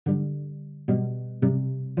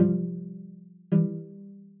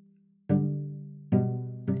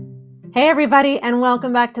Hey, everybody, and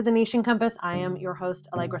welcome back to the Nation Compass. I am your host,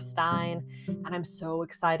 Allegra Stein, and I'm so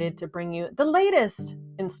excited to bring you the latest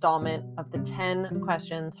installment of the 10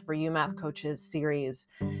 Questions for YouMap Coaches series.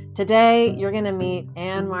 Today, you're going to meet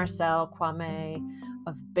Anne-Marcelle Kouamé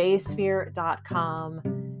of Baysphere.com.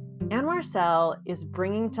 Anne-Marcelle is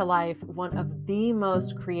bringing to life one of the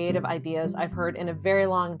most creative ideas I've heard in a very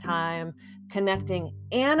long time, connecting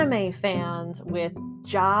anime fans with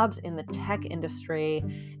jobs in the tech industry.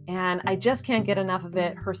 And I just can't get enough of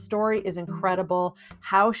it. Her story is incredible.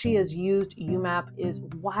 How she has used YouMap is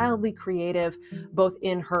wildly creative, both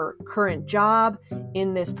in her current job,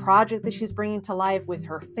 in this project that she's bringing to life with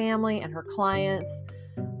her family and her clients.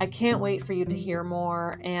 I can't wait for you to hear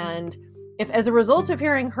more. And if, as a result of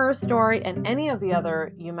hearing her story and any of the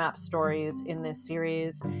other YouMap stories in this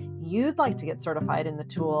series, you'd like to get certified in the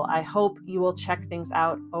tool, I hope you will check things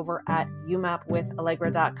out over at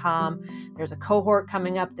youmapwithallegra.com. There's a cohort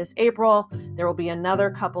coming up this April. There will be another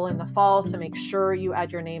couple in the fall, so make sure you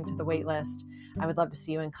add your name to the wait list. I would love to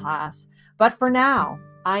see you in class. But for now,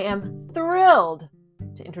 I am thrilled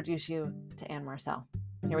to introduce you to Anne-Marcelle.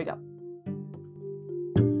 Here we go.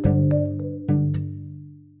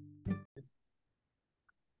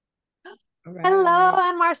 All Hello, right.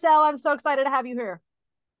 Anne-Marcelle. I'm so excited to have you here.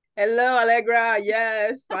 Hello, Allegra.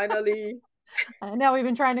 Yes, finally. I know we've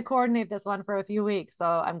been trying to coordinate this one for a few weeks, so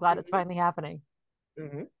I'm glad it's finally happening.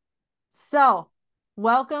 hmm So,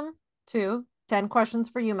 welcome to 10 Questions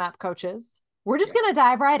for YouMap Coaches. We're just going to Yes.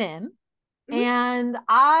 dive right in. hmm And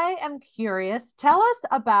I am curious, tell us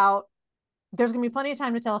about, there's going to be plenty of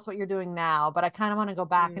time to tell us what you're doing now, but I kind of want to go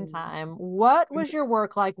back in mm time. What was hmm your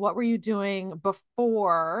work like? What were you doing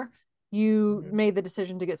before you hmm made the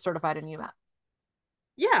decision to get certified in YouMap?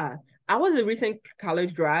 Yeah, I was a recent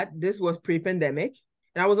college grad. This was pre-pandemic,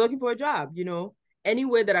 and I was looking for a job, any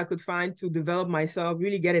way that I could find to develop myself,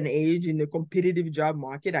 really get an edge in the competitive job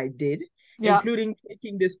market, I did, Yeah. including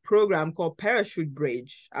taking this program called Parachute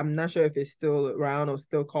Bridge. I'm not sure if it's still around or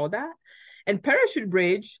still called that. And Parachute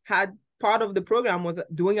Bridge had part of the program was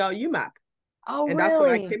doing our UMAP. Oh, And that's when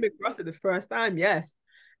I really? came across it the first time. Yes.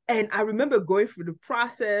 And I remember going through the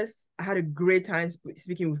process. I had a great time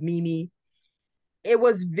speaking with Mimi. It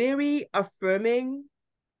was very affirming,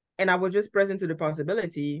 and I was just present to the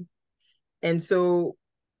possibility. And so,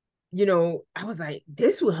 I was like,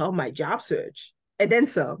 this will help my job search and then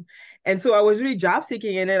some. And so I was really job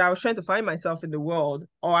seeking, and then I was trying to find myself in the world,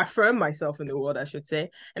 or affirm myself in the world, I should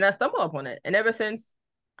say. And I stumbled upon it. And ever since,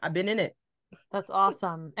 I've been in it. That's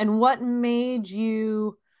awesome. And what made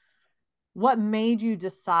you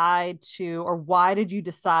decide to, or why did you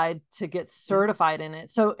decide to get certified in it?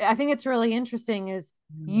 So I think it's really interesting is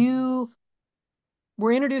you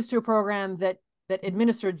were introduced to a program that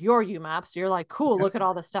administered your UMAP. So you're like, cool, Yep. look at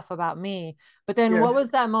all this stuff about me. But then what Yes.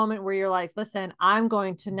 was that moment where you're like, listen, I'm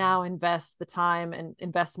going to now invest the time and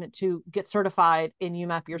investment to get certified in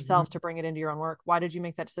UMAP yourself to bring it into your own work? Why did you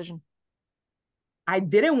make that decision? I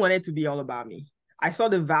didn't want it to be all about me. I saw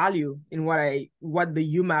the value in what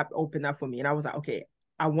the UMAP opened up for me. And I was like, okay,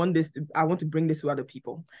 I want to bring this to other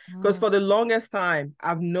people. Because Mm, for the longest time,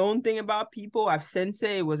 I've known thing about people. I've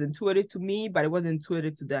sensei, it was intuitive to me, but it wasn't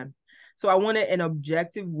intuitive to them. So I wanted an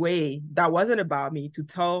objective way that wasn't about me to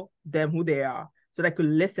tell them who they are so they could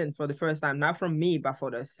listen for the first time, not from me, but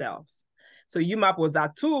for themselves. So UMAP was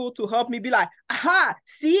that tool to help me be like, aha,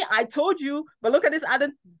 see, I told you, but look at this. I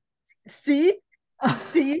didn't see,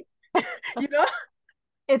 see, you know?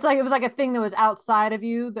 it's like it was like a thing that was outside of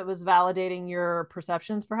you that was validating your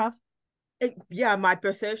perceptions, perhaps. Yeah, my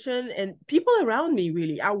perception and people around me,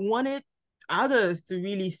 really. I wanted others to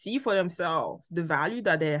really see for themselves the value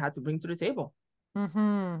that they had to bring to the table.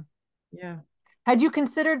 Mm-hmm. Yeah. Had you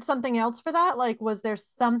considered something else for that? Like, was there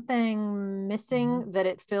something Mhm. missing that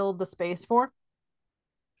it filled the space for?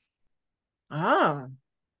 Ah,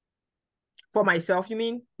 for myself, you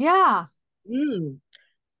mean? Yeah. Hmm.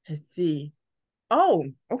 Let's see. Oh,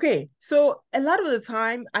 okay. So a lot of the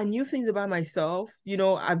time I knew things about myself,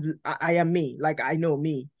 I am me, like I know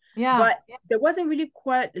me. Yeah. But there wasn't really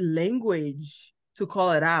quite language to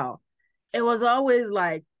call it out. It was always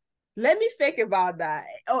like, let me think about that.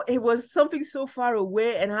 Oh, it was something so far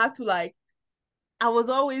away, and I had to like, I was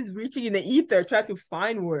always reaching in the ether, trying to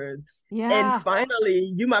find words. And Yeah.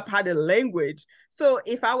 finally, UMAP had a language. So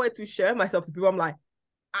if I were to share myself to people, I'm like,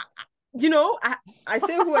 you know, I, I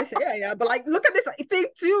say who I say I am, but like, look at this thing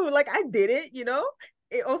too. Like, I did it.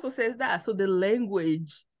 It also says that. So the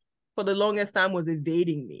language for the longest time was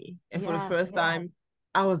evading me. And for the Yes. first time,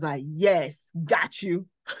 I was like, yes, got you.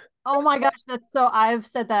 Oh my gosh, that's so I've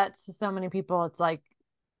said that to so many people. It's like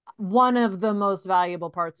one of the most valuable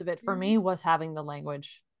parts of it for me was having the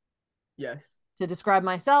language. Yes. to describe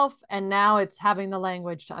myself. And now it's having the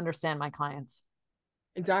language to understand my clients.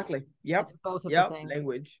 Exactly. Yep. It's both of the Yep. things.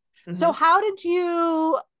 Language. So how,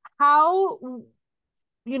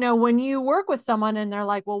 when you work with someone and they're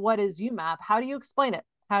like, well, what is YouMap? How do you explain it?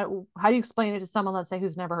 How do you explain it to someone, let's say,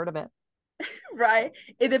 who's never heard of it? Right.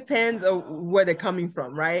 It depends on where they're coming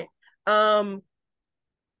from, right? Um,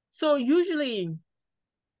 so usually,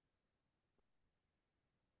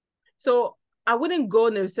 so I wouldn't go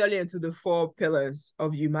necessarily into the four pillars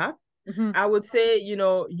of UMAP. Mm-hmm. I would say,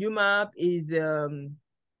 UMAP is an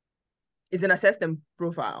assessment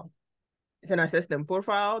profile. It's an assessment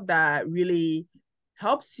profile that really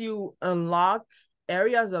helps you unlock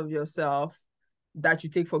areas of yourself that you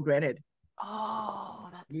take for granted. Oh,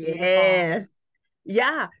 that's beautiful. Yes.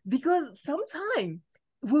 Yeah, because sometimes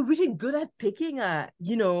we're really good at picking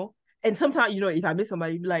and sometimes, if I meet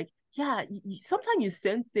somebody, be like, yeah, sometimes you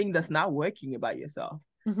sense things that's not working about yourself.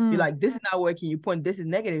 You're Mm-hmm. like, this is not working, you point, this is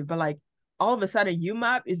negative, but like all of a sudden,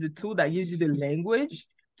 UMAP is the tool that gives you the language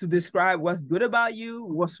to describe what's good about you,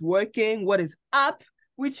 what's working, what is up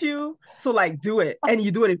with you. So like do it. And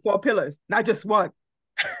you do it in four pillars, not just one.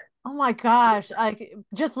 Oh my gosh. Like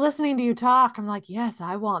just listening to you talk, I'm like, yes,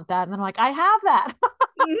 I want that. And then I'm like, I have that.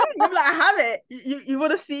 I'm like, I have it. You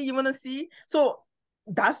want to see? You want to see? So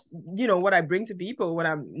that's what I bring to people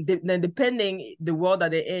when then depending the world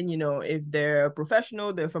that they're in. If they're a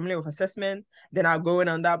professional, they're familiar with assessment, then I'll go in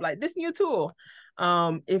on that like this new tool.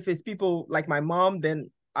 If it's people like my mom,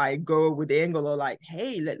 then I go with the angle of like,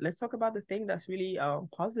 hey, let's talk about the thing that's really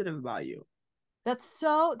positive about you. That's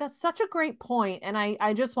such a great point. And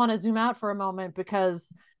I just want to zoom out for a moment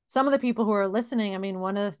because some of the people who are listening, I mean,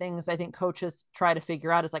 one of the things I think coaches try to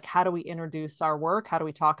figure out is like, how do we introduce our work? How do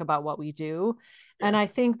we talk about what we do? And I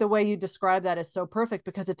Yes, think the way you describe that is so perfect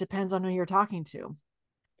because it depends on who you're talking to. It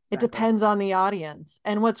exactly. depends on the audience.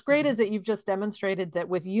 And what's great Mhm. is that you've just demonstrated that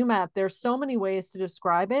with UMAP, there's so many ways to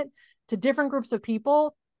describe it to different groups of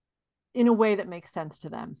people in a way that makes sense to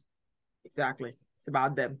them. Exactly. It's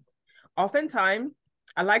about them. Oftentimes,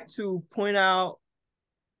 I like to point out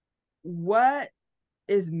what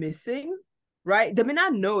is missing, right? They may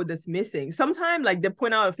not know that's missing. Sometimes like they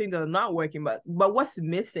point out things that are not working, but what's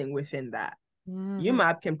missing within that? Mm-hmm.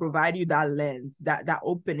 UMAP can provide you that lens, that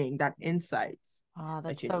opening, that insights Oh, that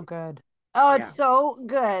that's you so need. good. Oh, it's Yeah. so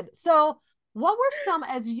good. So, what were some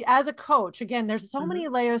as a coach? Again, there's so Mm-hmm. many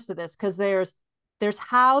layers to this because there's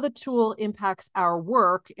how the tool impacts our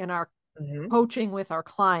work and our Mm-hmm. coaching with our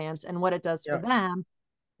clients and what it does for Yeah. them.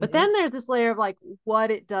 But Mm-hmm. then there's this layer of like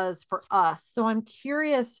what it does for us. So I'm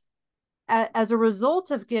curious, as a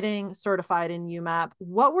result of getting certified in UMAP,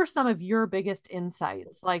 what were some of your biggest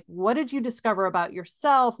insights? Like, what did you discover about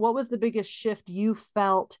yourself? What was the biggest shift you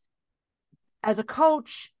felt as a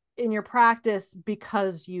coach in your practice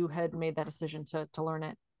because you had made that decision to learn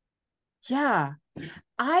it? Yeah.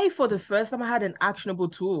 For the first time, I had an actionable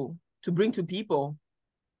tool to bring to people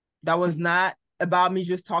that was not about me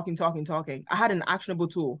just talking, talking, talking. I had an actionable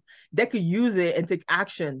tool. They could use it and take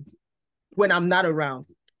action when I'm not around.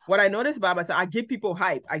 What I noticed about myself, I give people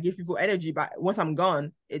hype, I give people energy, but once I'm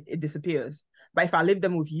gone, it disappears. But if I leave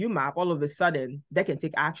them with UMAP, all of a sudden they can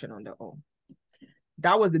take action on their own.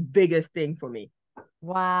 That was the biggest thing for me.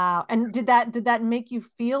 Wow. And did that make you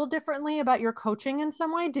feel differently about your coaching in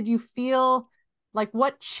some way? Did you feel like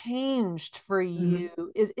what changed for Mm-hmm.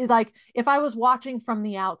 you? Is like if I was watching from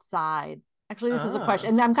the outside. Actually, this is a question,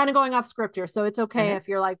 Ah, and I'm kind of going off script here, so it's okay uh-huh. if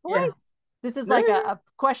you're like, Yeah. "What?" This is No, like a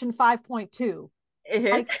question 5.2. uh-huh.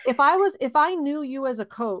 Like if I knew you as a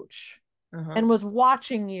coach Uh-huh. and was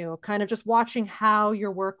watching you, kind of just watching how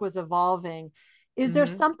your work was evolving, is there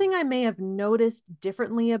Mm-hmm. something I may have noticed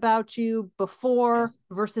differently about you before Yes.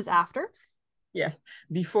 versus after? Yes.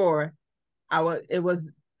 Before it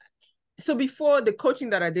was so before the coaching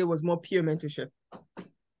that I did was more pure mentorship.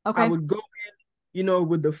 I Okay. would go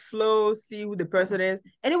with the flow, see who the person is.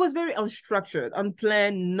 And it was very unstructured,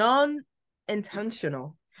 unplanned,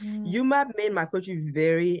 non-intentional. Mm. UMAP made my coaching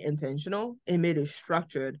very intentional. It made it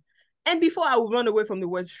structured. And before I would run away from the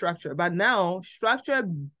word structure, but now structure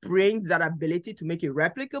brings that ability to make it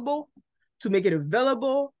replicable, to make it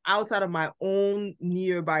available outside of my own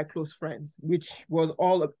nearby close friends, which was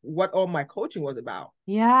all of what all my coaching was about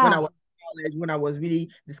when I Yeah. was in college, when I was really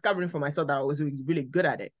discovering for myself that I was really, really good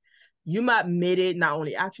at it. UMAP made it not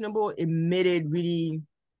only actionable, it made it really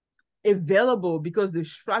available because the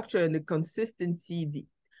structure and the consistency,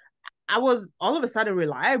 I was all of a sudden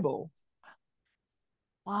reliable.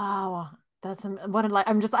 Wow. That's what like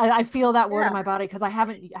I feel that word in Yeah, my body because I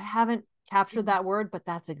haven't captured that word, but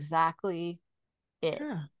that's exactly it.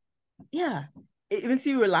 yeah, yeah. It makes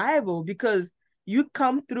you reliable because you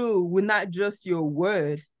come through with not just your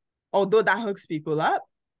word, although that hooks people up,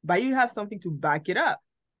 but you have something to back it up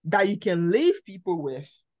that you can leave people with.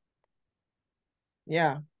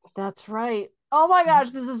 Yeah. That's right. Oh my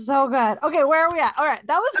gosh, this is so good. Okay, where are we at? All right,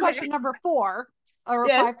 that was Okay. question number 4 or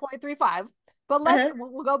Yes. 5.35. But Uh-huh.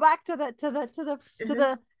 we'll go back to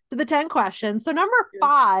Uh-huh. the 10 questions. So number Yeah.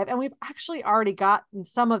 5, and we've actually already gotten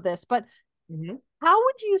some of this, but Mm-hmm. how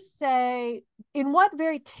would you say, in what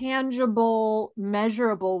very tangible,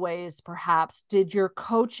 measurable ways, perhaps, did your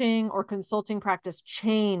coaching or consulting practice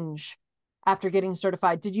change after getting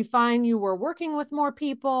certified? Did you find you were working with more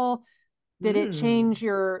people? Did it Mm. change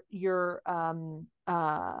your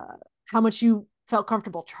how much you felt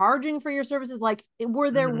comfortable charging for your services? Like,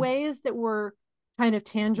 were there Mm-hmm. ways that were kind of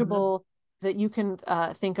Mm-hmm. tangible that you can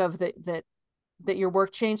think of that your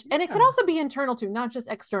work changed? And it could Yeah. also be internal too, not just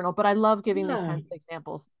external, but I love giving these Yeah. kinds of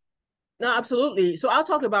examples. No, absolutely. So I'll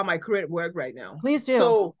talk about my current work right now. Please do.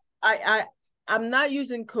 So I'm not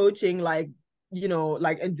using coaching like,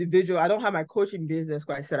 like individual. I don't have my coaching business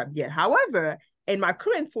quite set up yet. However, in my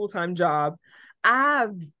current full-time job,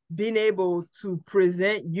 I've been able to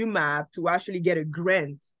present UMAP to actually get a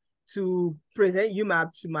grant to present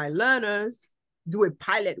UMAP to my learners, do a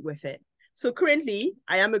pilot with it. So currently,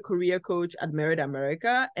 I am a career coach at Merit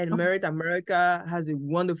America, and Okay. Merit America has a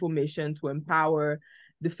wonderful mission to empower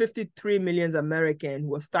the 53 million American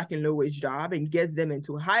who are stuck in low-wage job and gets them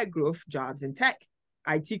into high-growth jobs in tech,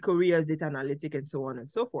 IT careers, data analytics, and so on and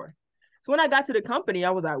so forth. So when I got to the company,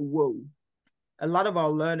 I was like, whoa, a lot of our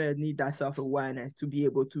learners need that self-awareness to be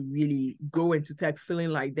able to really go into tech feeling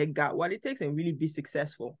like they got what it takes and really be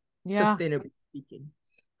successful, Yeah. sustainably speaking.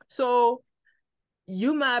 So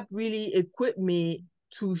UMAP really equipped me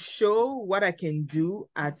to show what I can do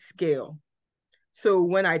at scale. So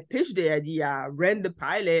when I pitched the idea, ran the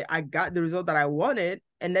pilot, I got the result that I wanted.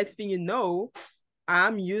 And next thing you know,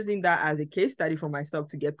 I'm using that as a case study for myself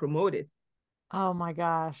to get promoted. Oh my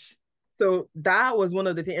gosh. So that was one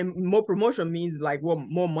of the things. And more promotion means like well,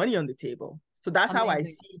 more money on the table. So that's how I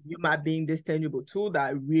Amazing. see UMAP being this tangible tool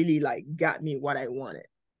that really like got me what I wanted.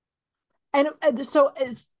 And so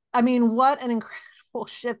it's, I mean, what an incredible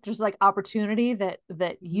shift, just like opportunity that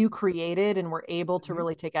you created and were able to Mm-hmm.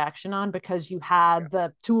 really take action on because you had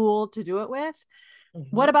the tool to do it with.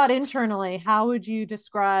 What Mm-hmm. about internally? How would you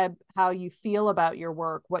describe how you feel about your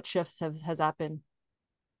work? What shifts has that been?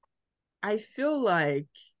 I feel like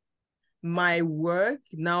my work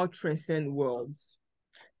now transcends worlds.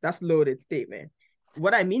 That's loaded statement.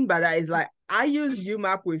 What I mean by that is like I use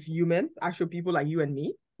UMAP with human, actual people like you and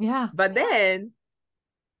me. Yeah. But then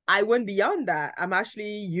I went beyond that. I'm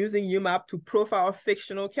actually using UMAP to profile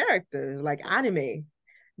fictional characters like anime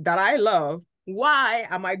that I love. Why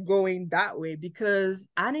am I going that way? Because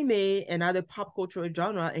anime and other pop cultural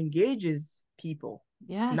genre engages people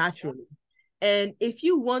Yes. naturally. And if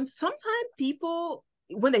you want, sometimes people,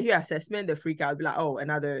 when they hear assessment, they freak out, be like, oh,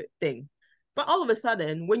 another thing. But all of a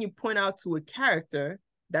sudden, when you point out to a character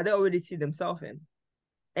that they already see themselves in,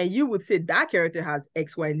 and you would say that character has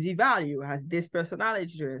X, Y, and Z value, has this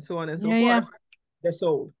personality, and so on and so Yeah, yeah. forth, they're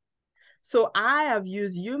sold. So I have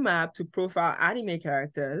used UMAP to profile anime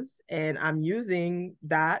characters, and I'm using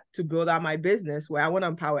that to build out my business where I want to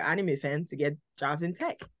empower anime fans to get jobs in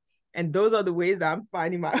tech. And those are the ways that I'm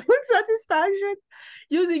finding my own satisfaction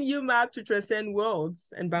using UMAP to transcend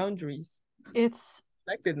worlds and boundaries. It's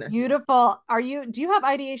Effectiveness. beautiful. Do you have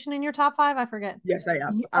ideation in your top 5? I forget. Yes, I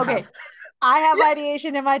have. I Okay. have. I have Yes.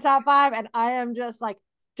 ideation in my top 5 and I am just like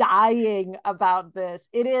dying about this.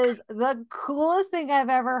 It is the coolest thing I've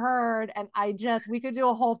ever heard. And we could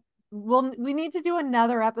do we need to do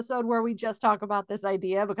another episode where we just talk about this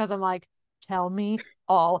idea because I'm like, tell me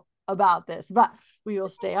all about this. But we will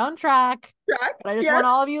stay on track. Track. But I just want Yes.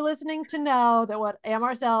 all of you listening to know that what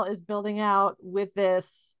Anne-Marcelle is building out with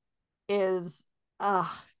this is, uh,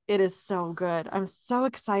 it is so good. I'm so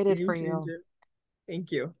excited Game for you. changer.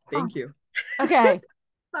 Thank you. Huh. Thank you. Okay.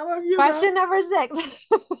 I love you, man. Question number 6.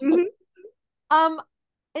 Mhm. um,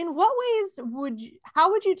 in what ways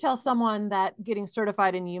how would you tell someone that getting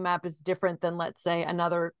certified in UMAP is different than, let's say,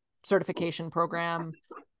 another certification program?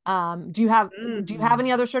 Do you have any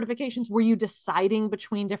Mm. other certifications? Were you deciding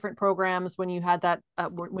between different programs when you had that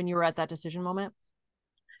when you were at that decision moment?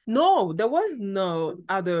 No, there was no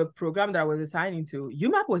other program that I was assigning to.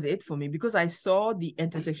 UMAP was it for me because I saw the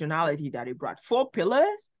intersectionality that it brought. 4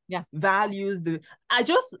 pillars, Yeah. values. I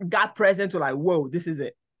just got present to like, whoa, this is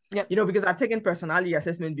it. Yep. Because I've taken personality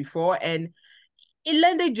assessment before and it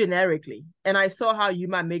landed generically. And I saw how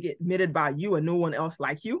UMAP made it about you and no one else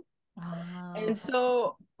like you. Ah, And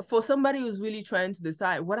so for somebody who's really trying to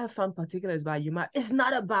decide, what I found particular is about YouMap, it's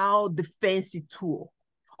not about the fancy tool.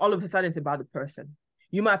 All of a sudden, it's about the person.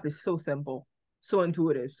 YouMap is so simple, so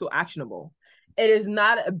intuitive, so actionable. It is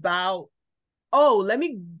not about, oh,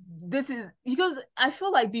 this is because I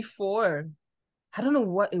feel like before, I don't know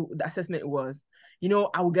what the assessment was.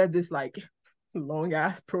 I will get this like long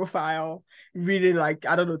ass profile, reading like,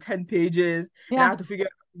 I don't know, 10 pages, and I yeah. have to figure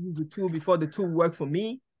out how to use the tool before the tool worked for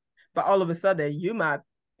me. But all of a sudden, UMAP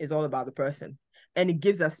is all about the person, and it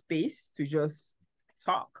gives us space to just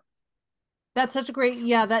talk. That's such a great,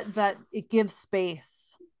 yeah, that it gives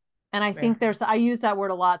space. And I Yeah. think I use that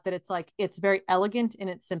word a lot, that it's like it's very elegant in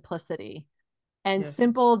its simplicity. And Yes.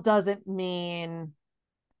 simple doesn't mean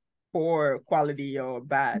Poor quality or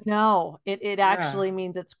bad. no, it Yeah. actually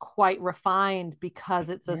means it's quite refined because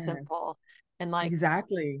it's so Yes. simple, and like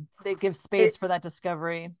Exactly. it gives It. space for that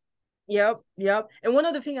discovery. Yep. Yep. And one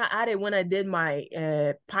of the things I added when I did my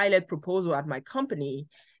pilot proposal at my company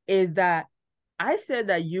is that I said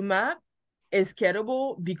that UMAP is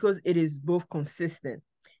gettable because it is both consistent,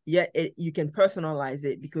 yet you can personalize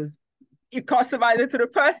it because you customize it to the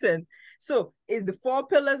person. So if the four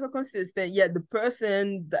pillars are consistent, yet the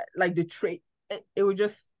person that like the trait, it would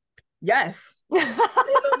just yes. Say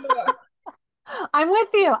no more. I'm with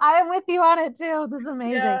you. I am with you on it too. This is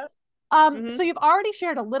amazing. Yeah. Mm-hmm. So you've already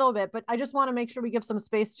shared a little bit, but I just want to make sure we give some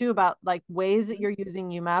space too about like ways that you're using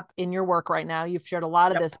UMAP in your work right now. You've shared a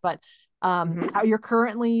lot of Yep. this, but Mm-hmm. how you're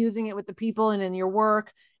currently using it with the people and in your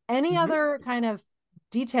work. Any Mm-hmm. other kind of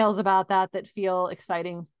details about that that feel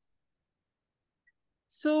exciting?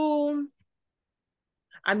 So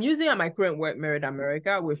I'm using at my current work, Merit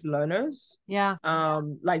America, with learners, Yeah.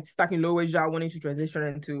 like stuck in low wage job, wanting to transition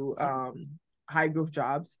into high growth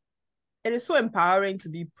jobs. It is so empowering to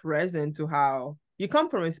be present to how you come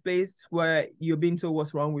from a space where you're being told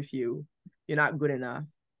what's wrong with you, you're not good enough.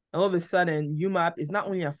 And all of a sudden, UMAP is not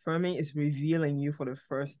only affirming, it's revealing you for the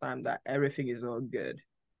first time that everything is all good.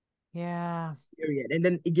 Yeah. Period. And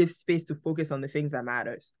then it gives space to focus on the things that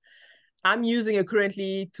matters. I'm using it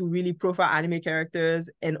currently to really profile anime characters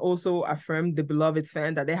and also affirm the beloved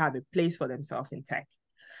fan that they have a place for themselves in tech.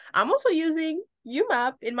 I'm also using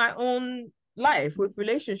UMAP in my own life with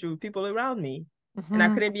relationship with people around me. And I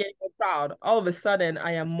Hmm. couldn't be any more proud. All of a sudden,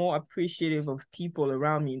 I am more appreciative of people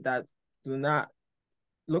around me that do not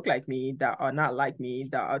look like me, that are not like me,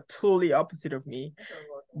 that are totally opposite of me.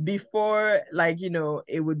 Before, like,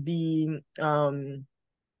 it would be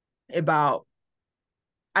about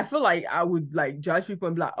I feel like I would like judge people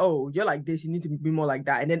and be like, oh, you're like this, you need to be more like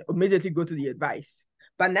that, and then immediately go to the advice.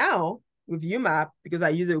 But now with UMAP, because I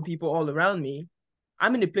use it with people all around me,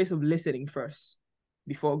 I'm in the place of listening first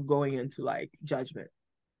before going into like judgment.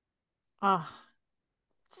 Oh,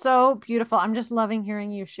 so beautiful. I'm just loving hearing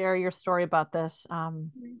you share your story about this.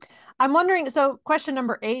 I'm wondering, so question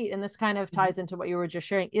number 8, and this kind of Mhm. ties into what you were just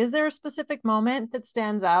sharing. Is there a specific moment that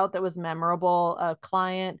stands out that was memorable, a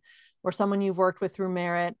client or someone you've worked with through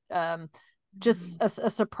Merit, just a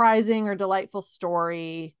surprising or delightful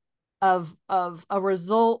story of a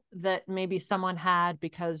result that maybe someone had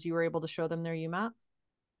because you were able to show them their UMAP?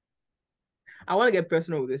 I want to get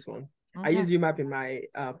personal with this one. I Okay. use UMAP in my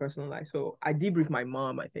personal life. So I debriefed my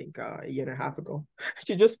mom, I think, a year and a half ago.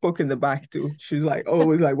 She just spoke in the back too. She's like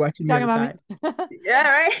always like watching me on Talking the about me? side.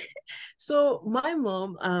 Yeah, right. So my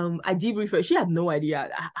mom, I debriefed her. She had no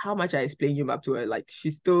idea how much I explained UMAP to her. Like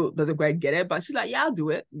she still doesn't quite get it, but she's like, yeah, I'll do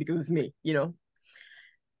it because it's me.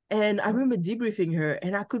 And I remember debriefing her,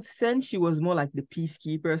 and I could sense she was more like the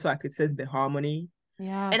peacekeeper, so I could sense the harmony.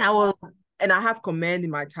 And I Yes. was, and I have command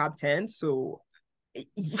in my top 10, so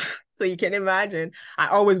so you can imagine. I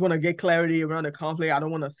always want to get clarity around the conflict. I don't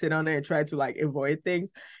want to sit on there and try to like avoid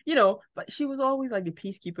things. But she was always like the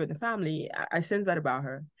peacekeeper in the family. I sense that about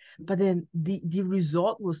her. But then the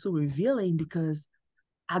result was so revealing because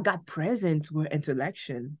I got present to her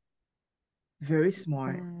intellection, very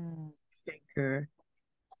smart Mm, thinker,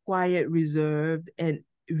 quiet, reserved, and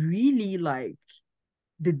really like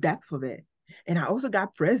the depth of it. And I also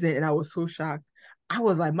got present and I was so shocked. I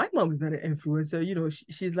was like, my mom is not an influencer.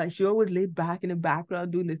 She's like, she always laid back in the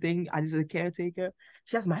background doing the thing. I just a caretaker.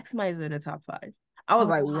 She has maximizer in the top 5. I was oh,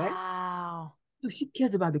 like, what? wow. So she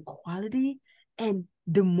cares about the quality and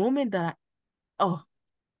the moment that oh,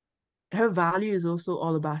 her value is also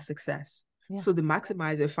all about success. Yeah. So the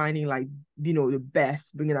maximizer finding like, the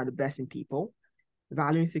best, bringing out the best in people,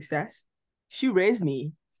 valuing success. She raised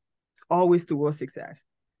me always towards success.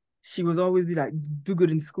 She was always be like, do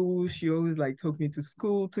good in school. She always like took me to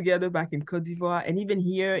school together back in Cote d'Ivoire. And even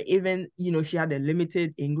here, even, she had a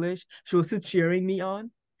limited English. She was still cheering me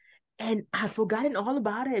on. And I'd forgotten all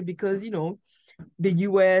about it because, the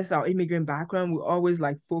US, our immigrant background, we're always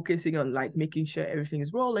like focusing on like making sure everything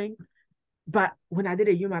is rolling. But when I did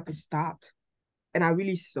a UMAP, it stopped. And I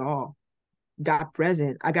really got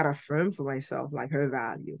present. I got affirmed for myself, like her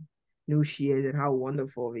value, who she is and how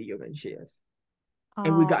wonderful of a human she is.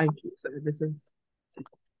 And we got Oh, closer ever since.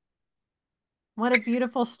 what a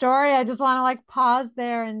beautiful story. I just want to like pause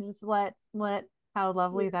there and just let how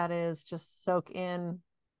lovely that is just soak in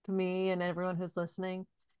to me and everyone who's listening.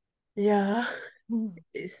 Yeah, Mm.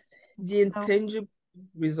 it's the It's so intangible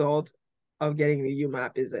result of getting the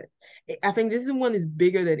UMAP is it. I think this one is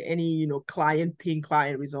bigger than any, paying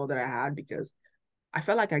client result that I had because I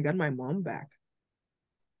felt like I got my mom back.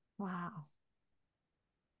 wow.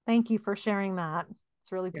 Thank you for sharing that.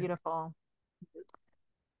 It's really Yeah. beautiful.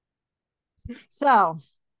 So,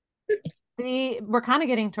 we're kind of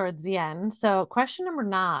getting towards the end. So, question number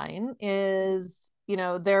 9 is,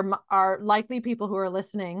 there are likely people who are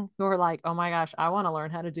listening who are like, "Oh my gosh, I want to learn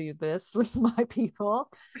how to do this with my people."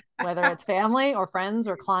 Whether it's family or friends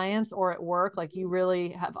or clients or at work, like you really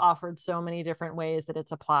have offered so many different ways that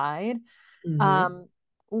it's applied. Mm-hmm. Um,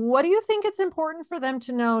 what do you think it's important for them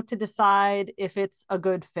to know to decide if it's a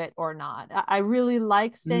good fit or not? I really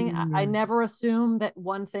like saying I Mm-hmm. never assume that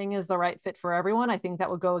one thing is the right fit for everyone. I think that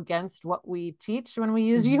would go against what we teach when we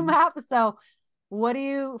use Mm-hmm. YouMap. So, what do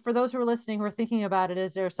you, for those who are listening, who are thinking about it,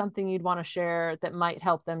 is there something you'd want to share that might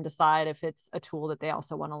help them decide if it's a tool that they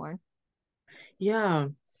also want to learn? Yeah.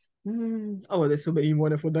 Oh, there's so many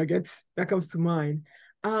wonderful nuggets that comes to mind.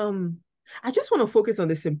 Um, I just want to focus on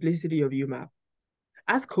the simplicity of UMAP.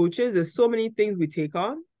 As coaches, there's so many things we take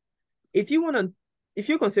on. If you want to, if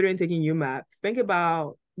you're considering taking UMAP, think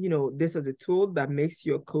about, this as a tool that makes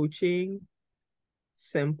your coaching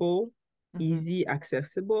simple, Mm-hmm. easy,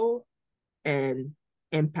 accessible, and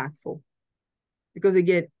impactful. Because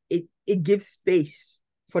again, it gives space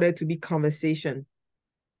for there to be conversation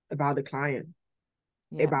about the client,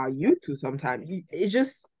 Yeah. about you too sometimes.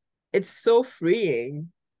 It's so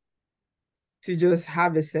freeing to just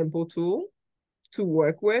have a simple tool to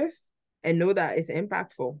work with and know that it's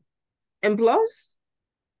impactful. And plus,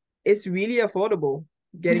 it's really affordable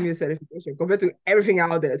getting your certification compared to everything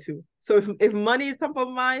out there too. So if money is top of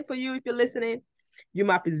mind for you, if you're listening,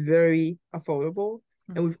 UMAP is very affordable.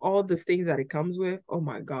 And with all the things that it comes with, oh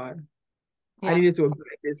my God, I Yeah. needed to apply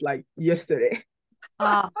this like yesterday.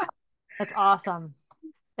 Uh, that's awesome.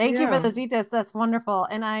 Thank you for Yeah. those details. That's wonderful.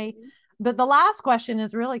 And the last question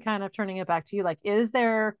is really kind of turning it back to you. Like, is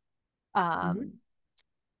there Mhm. um,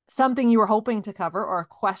 something you were hoping to cover or a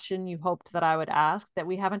question you hoped that I would ask that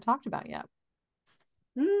we haven't talked about yet?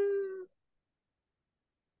 Mm,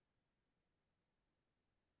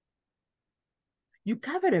 you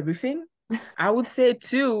covered everything. I would say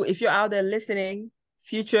too, if you're out there listening,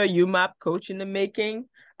 future UMAP coach in the making,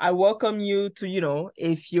 I welcome you to,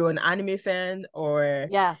 if you're an anime fan or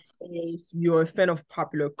Yes. if you're a fan of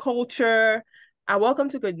popular culture, I welcome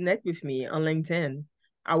to connect with me on LinkedIn.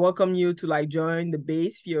 I welcome you to like join the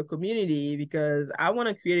base Sphere community because I want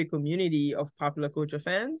to create a community of popular culture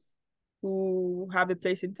fans who have a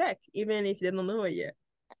place in tech, even if they don't know it yet.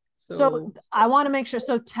 So So, I want to make sure.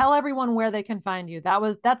 So tell everyone where they can find you.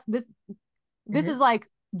 That's this. This is mhm. like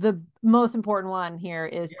the most important one here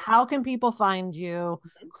is how can people find you?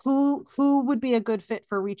 Who would be a good fit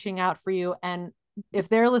for reaching out for you? And if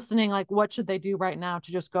they're listening, like what should they do right now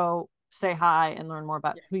to just go say hi and learn more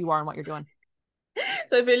about who you are and what you're doing?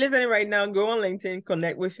 So if you're listening right now, go on LinkedIn,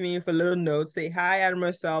 connect with me with a little note. Say, hi,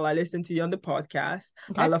 Anne-Marcelle. I listened to you on the podcast.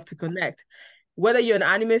 I Okay. love to connect. Whether you're an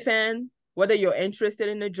anime fan, whether you're interested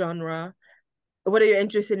in the genre, whether you're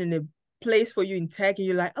interested in a place for you in tech and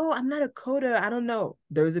you're like, oh, I'm not a coder, I don't know.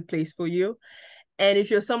 There is a place for you. And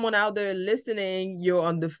if you're someone out there listening, you're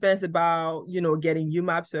on the fence about, getting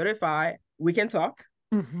UMAP certified, we can talk.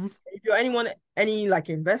 Mm-hmm. If you're any like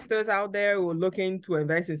investors out there who are looking to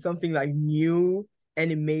invest in something like new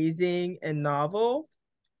and amazing and novel,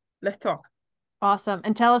 let's talk. Awesome.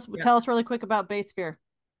 And Yeah. tell us really quick about Basesphere.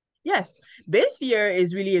 Yes. Basesphere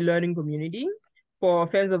is really a learning community for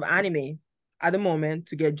fans of anime at the moment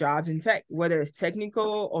to get jobs in tech, whether it's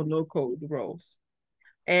technical or no code roles.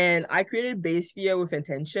 And I created Baysphere with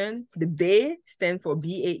intention. The Bay stands for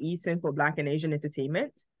BAE, stands for Black and Asian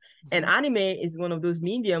Entertainment. And Mm-hmm. anime is one of those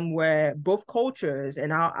medium where both cultures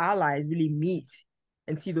and our allies really meet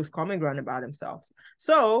and see those common ground about themselves.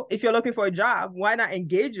 So if you're looking for a job, why not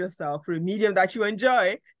engage yourself for a medium that you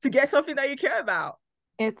enjoy to get something that you care about?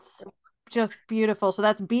 It's just beautiful. So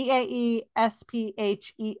that's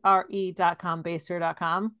BAESPHERE.com,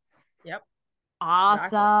 Basesphere.com. Yep,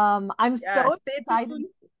 exactly. Awesome. I'm Yeah, so stay excited. tuned.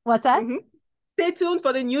 What's that? Mm-hmm. Stay tuned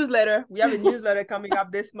for the newsletter. We have a newsletter coming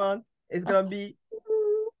up this month. It's gonna be.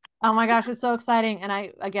 Oh my gosh, it's so exciting. And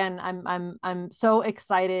I'm so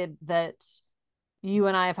excited that you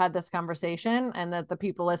and I have had this conversation and that the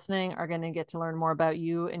people listening are going to get to learn more about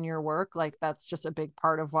you and your work. Like that's just a big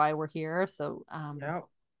part of why we're here. So Yeah.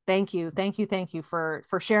 thank you. Thank you for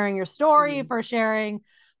sharing your story, for sharing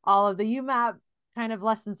all of the YouMap kind of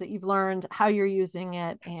lessons that you've learned, how you're using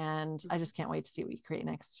it. And I just can't wait to see what you create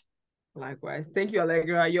next. Likewise. Thank you,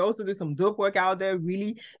 Allegra. You also do some dope work out there,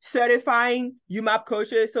 really certifying UMAP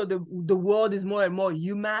coaches. So the world is more and more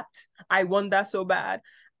UMAPed. I want that so bad.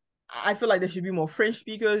 I feel like there should be more French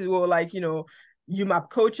speakers who are like, UMAP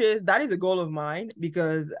coaches. That is a goal of mine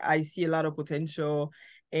because I see a lot of potential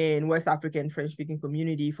in West African French speaking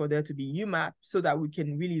community for there to be UMAP so that we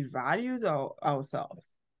can really value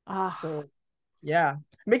ourselves. So yeah,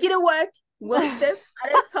 making it work one step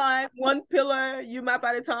at a time, one pillar, UMAP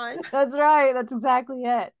at a time. That's right. That's exactly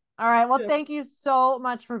it. All right. Well, Yeah. thank you so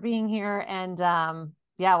much for being here. And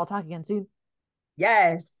yeah, we'll talk again soon.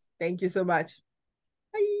 Yes. Thank you so much.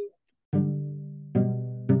 Bye.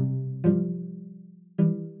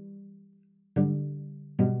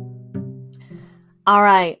 All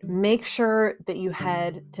right. Make sure that you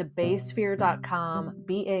head to baesphere.com,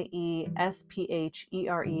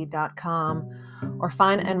 BAESPHERE.com, or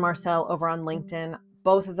find Anne-Marcelle over on LinkedIn.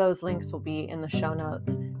 Both of those links will be in the show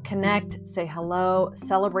notes. Connect, say hello,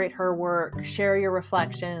 celebrate her work, share your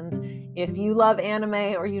reflections. If you love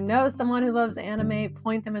anime or you know someone who loves anime,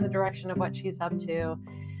 point them in the direction of what she's up to.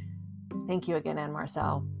 Thank you again,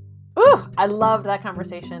 Anne-Marcelle. Ooh, I loved that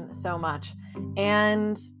conversation so much.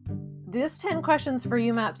 And this 10 questions for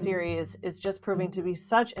UMAP series is just proving to be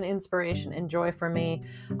such an inspiration and joy for me.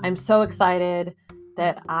 I'm so excited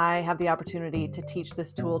that I have the opportunity to teach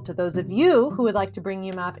this tool to those of you who would like to bring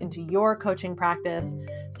UMAP into your coaching practice.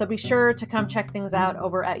 So be sure to come check things out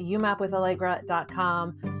over at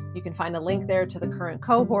youmapwithallegra.com. You can find a link there to the current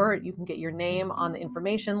cohort. You can get your name on the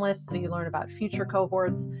information list so you learn about future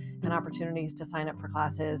cohorts and opportunities to sign up for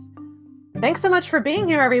classes. Thanks so much for being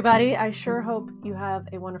here, everybody. I sure hope you have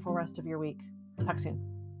a wonderful rest of your week. Talk soon.